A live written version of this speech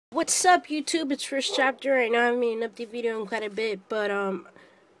What's up, YouTube? It's F1chapter. Right now I haven't made an update video in quite a bit, but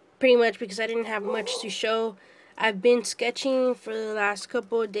pretty much because I didn't have much to show. I've been sketching for the last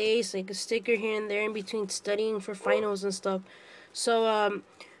couple of days, like a sticker here and there in between studying for finals and stuff. So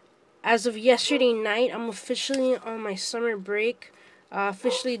as of yesterday night, I'm officially on my summer break.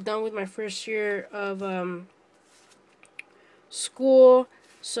 Officially done with my first year of school.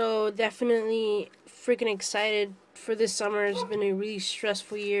 So definitely freaking excited for this summer. It's been a really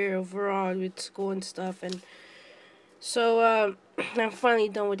stressful year overall with school and stuff, and so I'm finally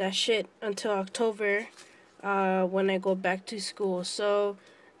done with that shit until October, when I go back to school. So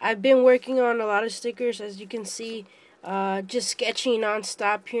I've been working on a lot of stickers, as you can see, just sketching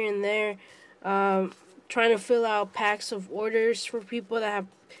non-stop here and there, trying to fill out packs of orders for people that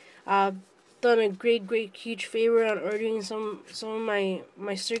have done a great huge favor on ordering some of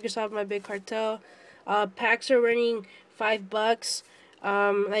my stickers off my big cartel. Packs are running $5,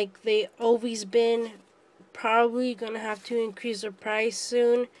 like they always been. Probably gonna have to increase the price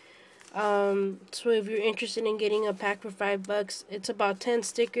soon. So if you're interested in getting a pack for $5, it's about 10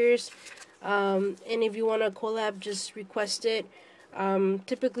 stickers. And if you want a collab, just request it.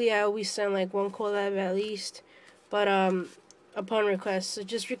 Typically I always send like one collab at least, but upon request. So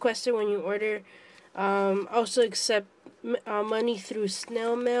just request it when you order. Also accept money through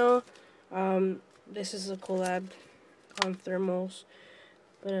snail mail. This is a collab on thermals,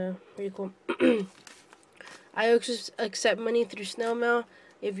 but pretty cool. I also accept money through snail mail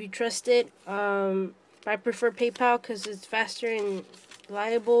if you trust it. I prefer PayPal because it's faster and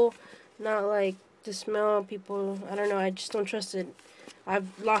reliable, not like the smell people. I don't know. I just don't trust it. I've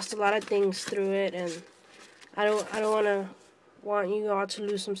lost a lot of things through it, and I don't want you all to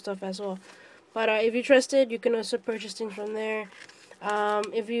lose some stuff as well. But if you trust it, you can also purchase things from there.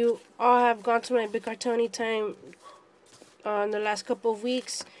 If you all have gone to my Big Cartel anytime in the last couple of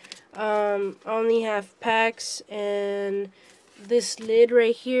weeks, I only have packs and this lid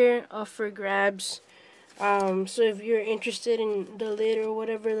right here up for grabs. So if you're interested in the lid or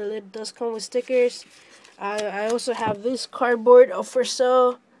whatever, the lid does come with stickers. I also have this cardboard up for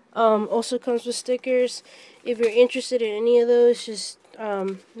sale. Also comes with stickers. If you're interested in any of those, just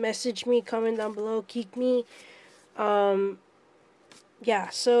message me, comment down below, kick me. Yeah,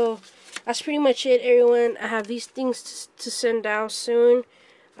 so that's pretty much it, everyone. I have these things to send out soon.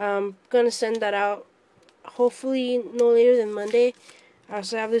 I'm gonna send that out hopefully no later than Monday. I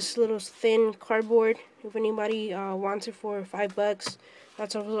also have this little thin cardboard if anybody wants it for $5.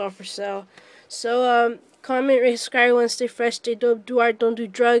 That's also for sale. So comment, rate, subscribe, everyone. Stay fresh, stay dope, do art, don't do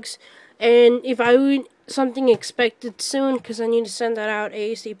drugs. And if I would something expected soon, because I need to send that out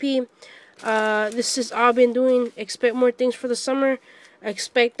ASAP. This is all I've been doing. Expect more things for the summer. I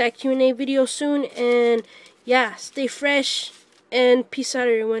expect that Q&A video soon. And yeah, stay fresh and peace out,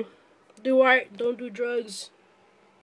 everyone. Do art, don't do drugs.